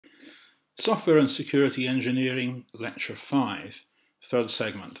Software and Security Engineering, Lecture 5, third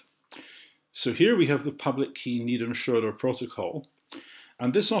segment. So here we have the public key Needham-Schroeder protocol,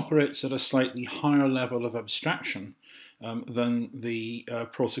 and this operates at a slightly higher level of abstraction than the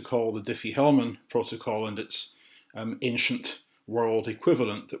protocol, the Diffie-Hellman protocol, and its ancient world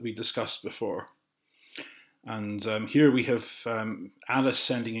equivalent that we discussed before. And here we have Alice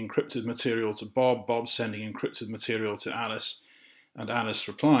sending encrypted material to Bob, Bob sending encrypted material to Alice, and Alice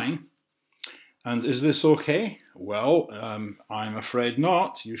replying. And is this okay? Well, I'm afraid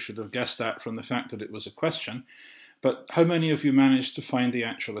not. You should have guessed that from the fact that it was a question. But how many of you managed to find the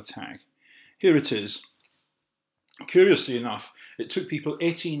actual attack? Here it is. Curiously enough, it took people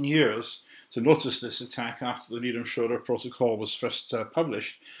 18 years to notice this attack after the Needham-Schroeder protocol was first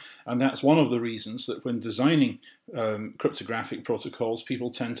published. And that's one of the reasons that when designing cryptographic protocols,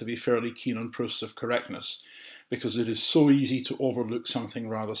 people tend to be fairly keen on proofs of correctness, because it is so easy to overlook something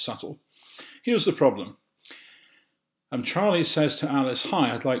rather subtle. Here's the problem. Charlie says to Alice,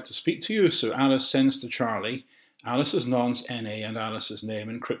 "Hi, I'd like to speak to you." So Alice sends to Charlie Alice's nonce NA and Alice's name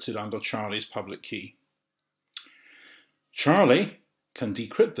encrypted under Charlie's public key. Charlie can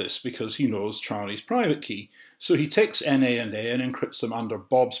decrypt this because he knows Charlie's private key. So he takes NA and A and encrypts them under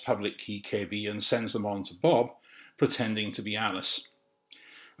Bob's public key KB and sends them on to Bob, pretending to be Alice.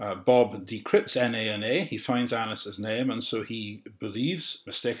 Bob decrypts NA and A, he finds Alice's name, and so he believes,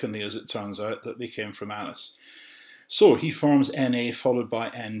 mistakenly as it turns out, that they came from Alice. So he forms NA followed by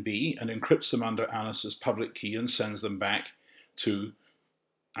NB and encrypts them under Alice's public key and sends them back to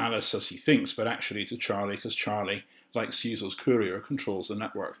Alice as he thinks, but actually to Charlie, because Charlie, like Caesar's courier, controls the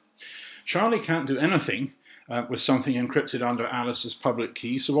network. Charlie can't do anything with something encrypted under Alice's public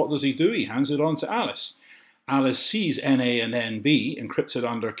key, so what does he do? He hands it on to Alice. Alice sees NA and NB encrypted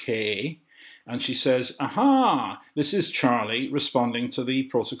under KA, and she says, "Aha, this is Charlie responding to the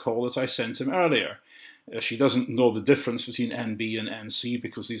protocol that I sent him earlier." She doesn't know the difference between NB and NC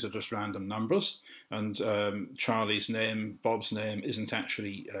because these are just random numbers, and Charlie's name, Bob's name, isn't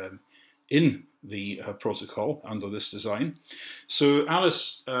actually in the protocol under this design. So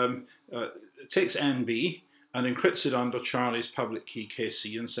Alice takes NB and encrypts it under Charlie's public key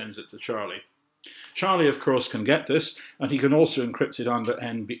KC and sends it to Charlie. Charlie, of course, can get this, and he can also encrypt it under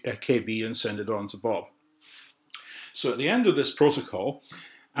KB and send it on to Bob. So at the end of this protocol,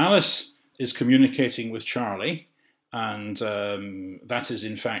 Alice is communicating with Charlie, and that is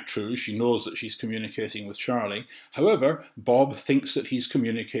in fact true. She knows that she's communicating with Charlie. However, Bob thinks that he's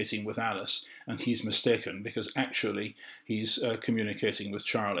communicating with Alice, and he's mistaken because actually he's communicating with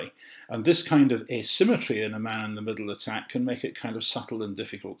Charlie. And this kind of asymmetry in a man-in-the-middle attack can make it kind of subtle and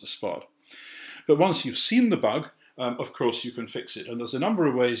difficult to spot. But once you've seen the bug, of course you can fix it. And there's a number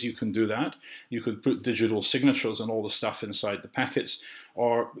of ways you can do that. You could put digital signatures and all the stuff inside the packets,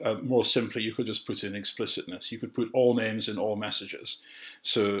 or more simply, you could just put in explicitness. You could put all names in all messages.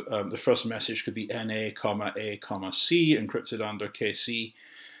 So the first message could be NA, A, C, encrypted under KC.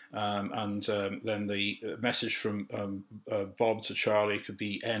 And then the message from Bob to Charlie could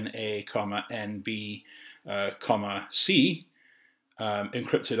be NA, NB, C.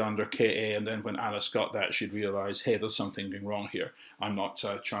 Encrypted under KA, and then when Alice got that, she'd realize, hey, there's something going wrong here. I'm not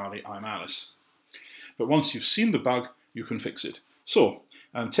Charlie, I'm Alice. But once you've seen the bug, you can fix it. So,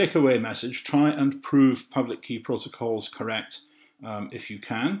 takeaway message, try and prove public key protocols correct if you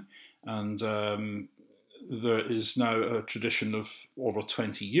can. And there is now a tradition of over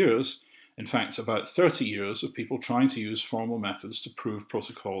 20 years, in fact about 30 years, of people trying to use formal methods to prove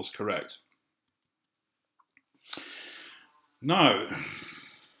protocols correct. Now,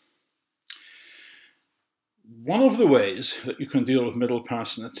 one of the ways that you can deal with middle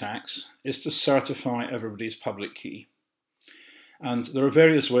person attacks is to certify everybody's public key. And there are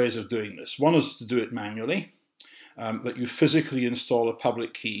various ways of doing this. One is to do it manually, that you physically install a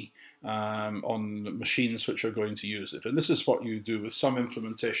public key on machines which are going to use it. And this is what you do with some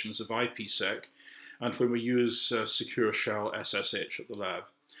implementations of IPsec and when we use Secure Shell SSH at the lab.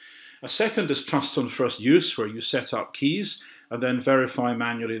 A second is trust on first use, where you set up keys and then verify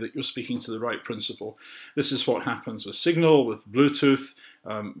manually that you're speaking to the right principal. This is what happens with Signal, with Bluetooth,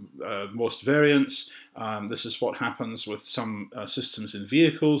 most variants. This is what happens with some systems in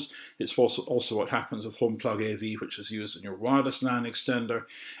vehicles. It's also what happens with HomePlug AV, which is used in your wireless LAN extender,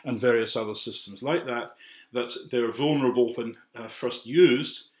 and various other systems like that, that they're vulnerable when first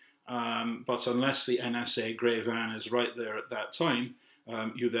used, but unless the NSA grey van is right there at that time,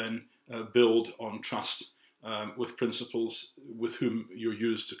 you then build on trust with principals with whom you're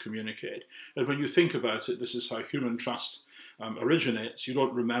used to communicate. And when you think about it, this is how human trust originates. You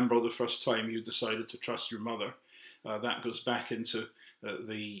don't remember the first time you decided to trust your mother. That goes back into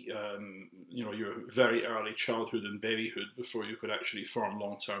your very early childhood and babyhood before you could actually form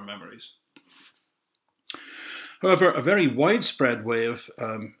long-term memories. However, a very widespread way of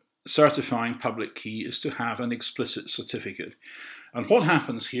certifying public key is to have an explicit certificate. And what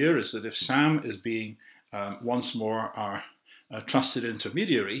happens here is that if Sam is being once more our trusted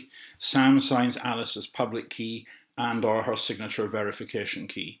intermediary, Sam signs Alice as public key and or her signature verification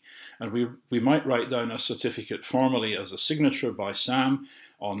key. And we might write down a certificate formally as a signature by Sam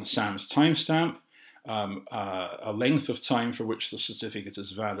on Sam's timestamp, a length of time for which the certificate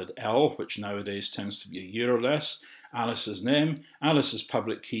is valid, L, which nowadays tends to be a year or less, Alice's name, Alice's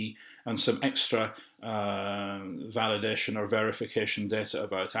public key, and some extra validation or verification data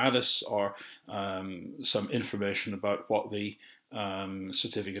about Alice, or some information about what the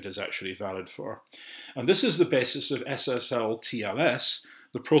certificate is actually valid for. And this is the basis of SSL TLS,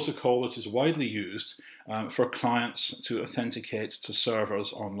 the protocol that is widely used for clients to authenticate to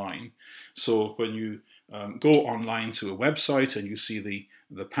servers online. So when you go online to a website and you see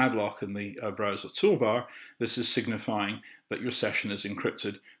the padlock in the browser toolbar, this is signifying that your session is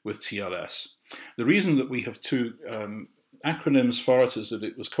encrypted with TLS. The reason that we have two acronyms for it is that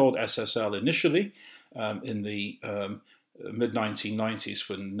it was called SSL initially in the mid-1990s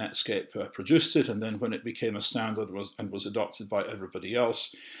when Netscape produced it, and then when it became a standard and was adopted by everybody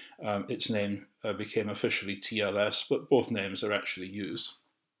else, its name became officially TLS, but both names are actually used.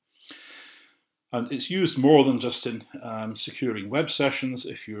 And it's used more than just in securing web sessions.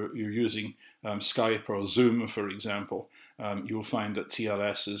 If you're using Skype or Zoom, for example, you'll find that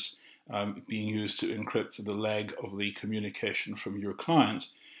TLS is being used to encrypt the leg of the communication from your client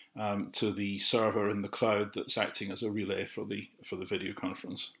to the server in the cloud that's acting as a relay for the video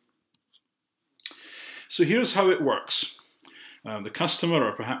conference. So here's how it works. The customer,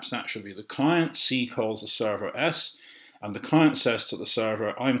 or perhaps that should be the client, C calls the server S, and the client says to the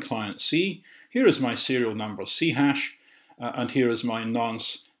server, I'm client C, here is my serial number C hash, and here is my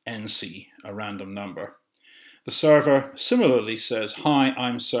nonce NC, a random number. The server similarly says, hi,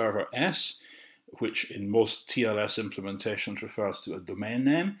 I'm server S, which in most TLS implementations refers to a domain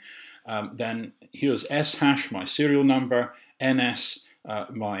name. Then here's S hash, my serial number, NS,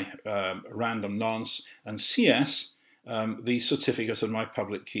 my random nonce, and CS, the certificate and my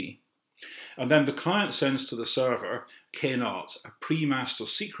public key. And then the client sends to the server K0, a pre-master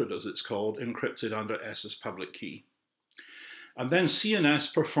secret as it's called, encrypted under S's public key. And then C and S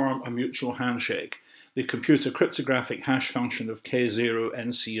perform a mutual handshake, the computer cryptographic hash function of K0,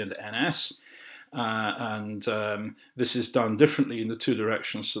 NC, and NS. This is done differently in the two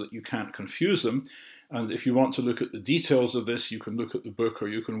directions so that you can't confuse them. And if you want to look at the details of this, you can look at the book, or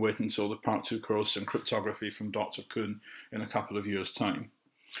you can wait until the Part 2 course in cryptography from Dr. Kuhn in a couple of years' time.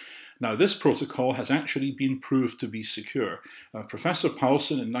 Now, this protocol has actually been proved to be secure. Professor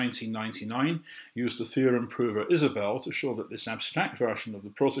Paulson in 1999 used the theorem prover Isabelle to show that this abstract version of the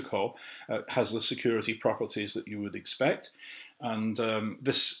protocol has the security properties that you would expect. And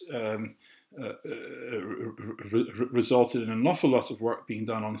this resulted in an awful lot of work being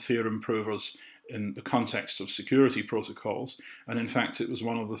done on theorem provers in the context of security protocols, and in fact it was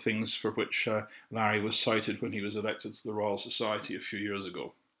one of the things for which Larry was cited when he was elected to the Royal Society a few years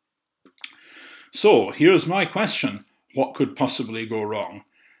ago. So here's my question: what could possibly go wrong?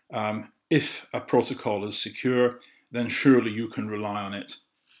 If a protocol is secure, then surely you can rely on it,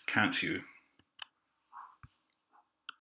 can't you?